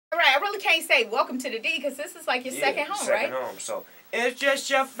really can't say welcome to the D because this is like your second home, right? Second home. So it's just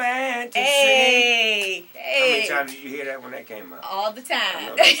your fantasy. Hey, How many times did you hear that when that came out? All the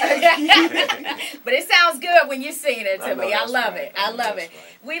time. Right. But it sounds good when you're singing it to me. I love right. it. I love it.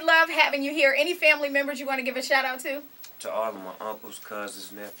 Right. We love having you here. Any family members you want to give a shout out to? To all of my uncles,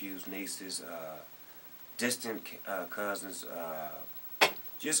 cousins, nephews, nieces, distant cousins,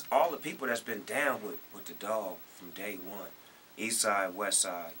 just all the people that's been down with the dog from day one. East side, west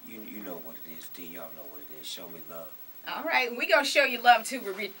side, you know what it is. D, y'all know what it is. Show me love. All right, we're going to show you love too.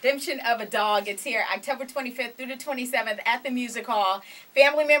 Redemption of a Dog. It's here October 25th through the 27th at the Music Hall.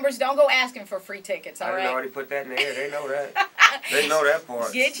 Family members, don't go asking for free tickets, all right? I already put that in the air. They know that. They know that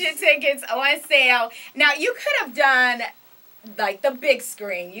part. Get your tickets on sale. Now, you could have done like the big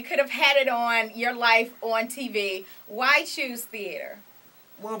screen. You could have had it on your life on TV. Why choose theater?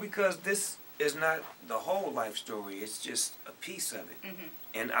 Well, because this is not the whole life story. It's just a piece of it. Mm-hmm.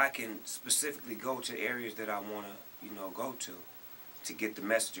 And I can specifically go to areas that I want to, go to get the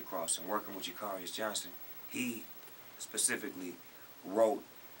message across. And working with Jakarius Johnson, he specifically wrote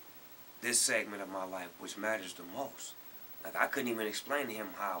this segment of my life, which matters the most. Like, I couldn't even explain to him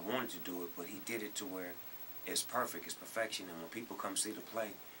how I wanted to do it, but he did it to where it's perfect, it's perfection. And when people come see the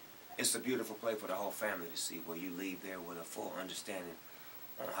play, it's a beautiful play for the whole family to see, where you leave there with a full understanding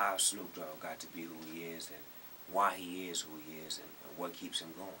on how Snoop Dogg got to be who he is and why he is who he is and what keeps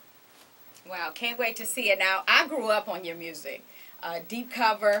him going. Wow, can't wait to see it. Now, I grew up on your music. Deep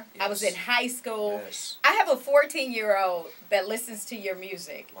cover. Yes. I was in high school. Yes. I have a 14-year-old that listens to your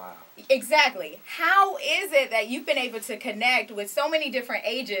music. Wow. Exactly. How is it that you've been able to connect with so many different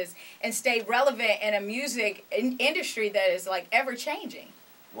ages and stay relevant in a music industry that is like ever changing?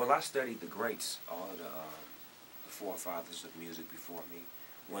 Well, I studied the greats, all of the forefathers of music before me,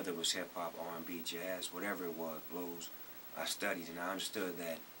 whether it was hip-hop, R&B, jazz, whatever it was, blues. I studied and I understood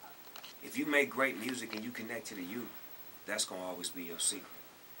that if you make great music and you connect to the youth, that's going to always be your secret.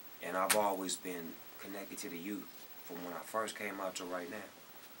 And I've always been connected to the youth from when I first came out to right now.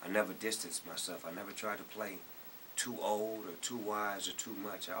 I never distanced myself. I never tried to play too old or too wise or too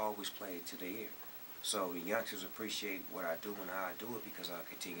much. I always played to their ear. So the youngsters appreciate what I do and how I do it because I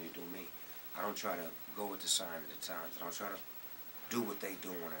continue to do me. I don't try to go with the sign of the times. I don't try to do what they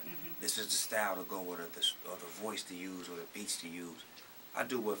doing. This is the style to go with or the voice to use or the beats to use. I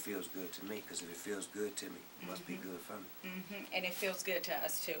do what feels good to me, because if it feels good to me, it must be good for me. And it feels good to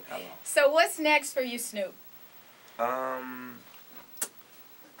us too. Hello. So what's next for you, Snoop? Wow,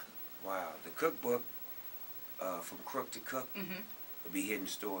 the cookbook, From Crook to Cook, will be hitting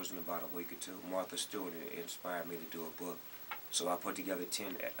stores in about a week or two. Martha Stewart inspired me to do a book. So I put together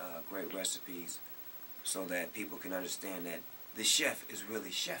 10 great recipes so that people can understand that the chef is really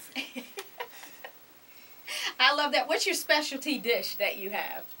chefing. I love that. What's your specialty dish that you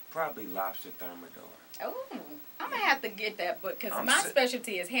have? Probably lobster thermidor. Oh, I'm going to have to get that book because my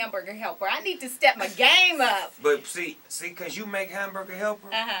specialty is hamburger helper. I need to step my game up. But see, because you make hamburger helper,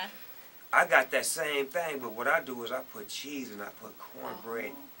 I got that same thing, but what I do is I put cheese and I put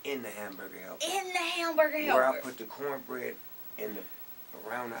cornbread in the hamburger helper. In the hamburger helper? Where I put the cornbread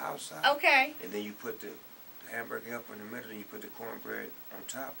around the outside. Okay. And then you put the hamburger helper in the middle and you put the cornbread on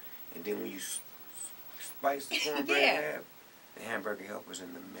top. And then when you spice the cornbread in half, the hamburger helper's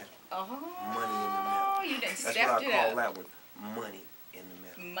in the middle. Oh, money in the middle. You done stepped it up. That's what I call that one. Money in the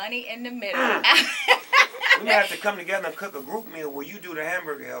middle. Money in the middle. We may have to come together and cook a group meal where you do the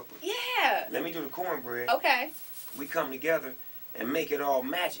hamburger helper. Yeah. Let me do the cornbread. Okay. We come together and make it all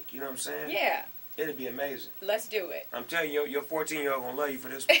magic. You know what I'm saying? Yeah. It'll be amazing. Let's do it. I'm telling you, your 14-year-old gonna love you for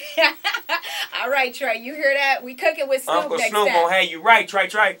this one. All right, Trey. You hear that? We cooking with Snoop Uncle next Snoop time. gonna have you right, Trey.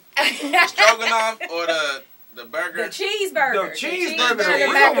 The stroganoff or the burger? The cheeseburger. The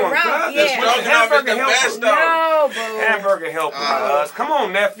cheeseburger. Macaroni. The stroganoff is the best, though. No, boo. Hamburger helper. Come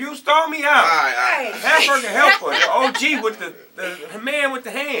on, nephew. Stall me out. All right. Hamburger helper. The OG with the man with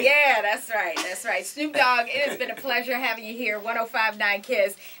the hand. Yeah, that's right. That's right. Snoop Dogg, it has been a pleasure having you here. 105.9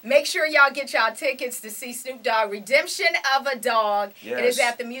 Kiss. Make sure y'all get y'all tickets to see Snoop Dogg, Redemption of a Dog. Yes. It is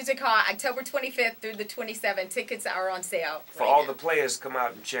at the Music Hall, October 25th through the 27th. Tickets are on sale. For all the players, come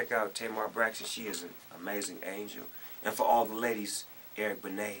out and check out Tamar Braxton. She is an amazing angel. And for all the ladies, Eric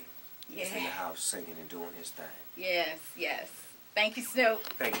Benet is in the house singing and doing his thing. Yes, yes. Thank you, Snoop.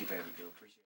 Thank you, baby girl. Appreciate it.